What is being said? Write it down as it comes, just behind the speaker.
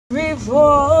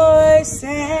voice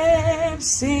and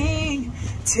sing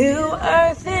till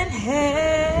earth and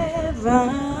heaven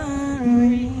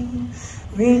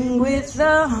ring with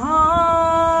the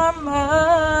harmonies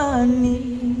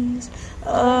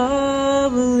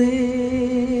of liberty.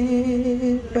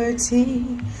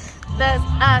 The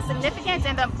significance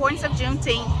and the importance of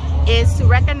Juneteenth is to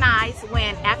recognize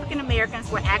when African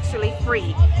Americans were actually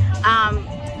free.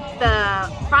 The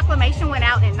proclamation went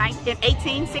out in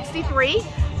 1863,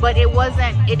 but it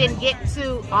didn't get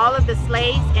to all of the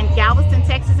slaves in Galveston,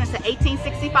 Texas until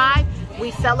 1865.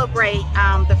 We celebrate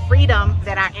the freedom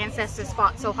that our ancestors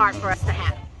fought so hard for us to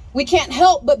have. We can't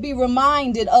help but be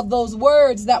reminded of those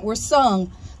words that were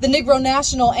sung, the Negro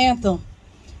National Anthem,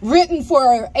 written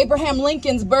for Abraham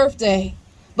Lincoln's birthday,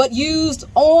 but used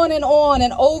on and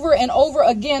over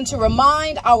again to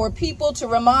remind our people, to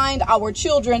remind our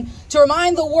children, to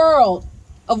remind the world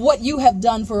of what you have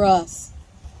done for us.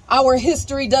 Our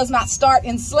history does not start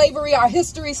in slavery. Our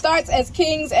history starts as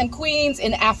kings and queens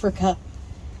in Africa.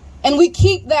 And we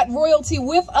keep that royalty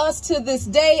with us to this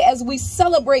day as we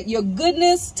celebrate your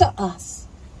goodness to us.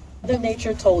 Mother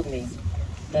Nature told me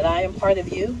that I am part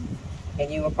of you and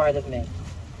you are part of me.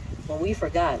 When we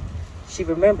forgot, she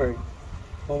remembered.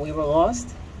 When we were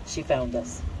lost, she found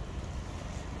us.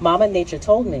 Mama Nature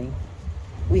told me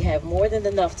we have more than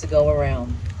enough to go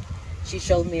around. She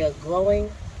showed me a glowing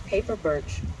paper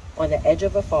birch on the edge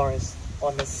of a forest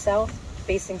on the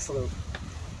south-facing slope,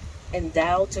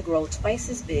 endowed to grow twice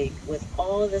as big with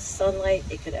all of the sunlight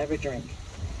it could ever drink.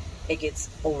 It gets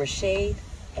over shade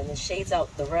and then shades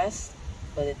out the rest,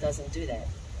 but it doesn't do that.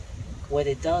 What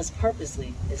it does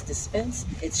purposely is dispense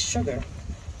its sugar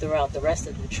throughout the rest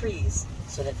of the trees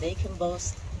so that they can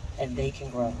boast and they can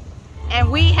grow.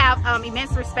 And we have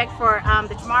immense respect for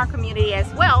the Chamorro community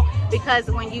as well, because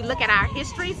when you look at our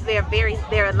histories, there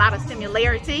are a lot of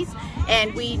similarities,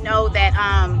 and we know that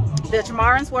the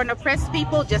Chamorros were an oppressed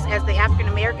people just as the African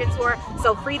Americans were,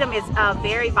 so freedom is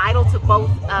very vital to both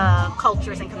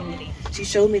cultures and communities. She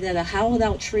showed me that a hollowed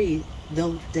out tree,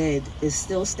 though dead, is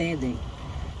still standing.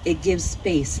 It gives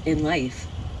space in life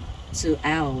to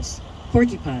owls,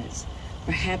 porcupines,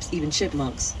 perhaps even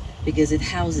chipmunks, because it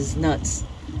houses nuts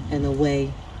and a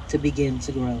way to begin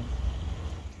to grow.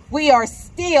 We are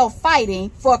still fighting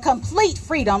for complete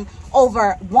freedom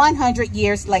over 100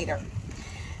 years later.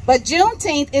 But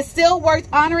Juneteenth is still worth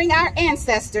honoring our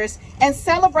ancestors and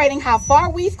celebrating how far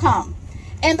we've come.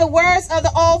 In the words of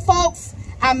the old folks,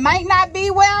 I might not be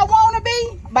where I want to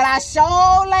be, but I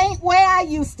sure ain't where I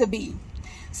used to be.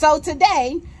 So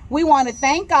today, we want to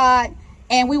thank God,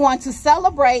 and we want to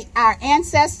celebrate our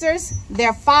ancestors,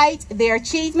 their fight, their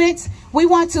achievements. We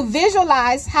want to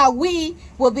visualize how we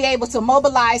will be able to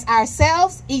mobilize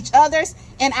ourselves, each other's,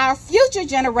 and our future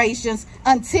generations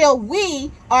until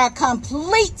we are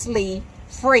completely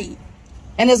free.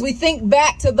 And as we think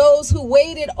back to those who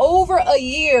waited over a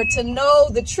year to know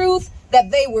the truth that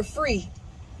they were free,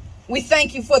 we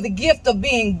thank you for the gift of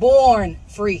being born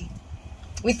free.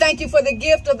 We thank you for the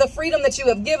gift of the freedom that you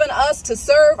have given us to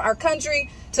serve our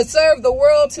country, to serve the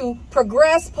world, to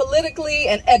progress politically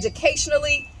and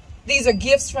educationally. These are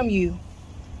gifts from you.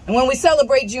 And when we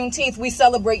celebrate Juneteenth, we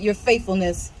celebrate your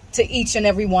faithfulness to each and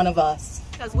every one of us.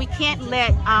 Because we can't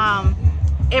let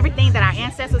everything that our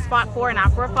ancestors fought for and our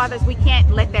forefathers, we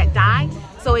can't let that die.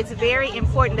 So it's very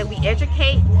important that we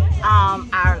educate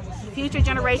our future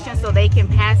generations so they can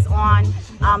pass on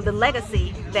the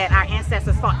legacy that our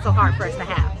ancestors fought so hard for us to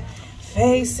have.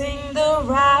 Facing the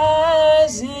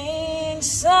rising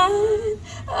sun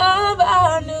of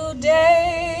our new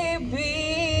day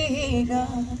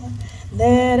begun,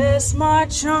 let us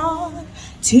march on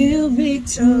till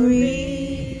victory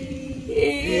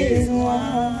is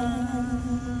won.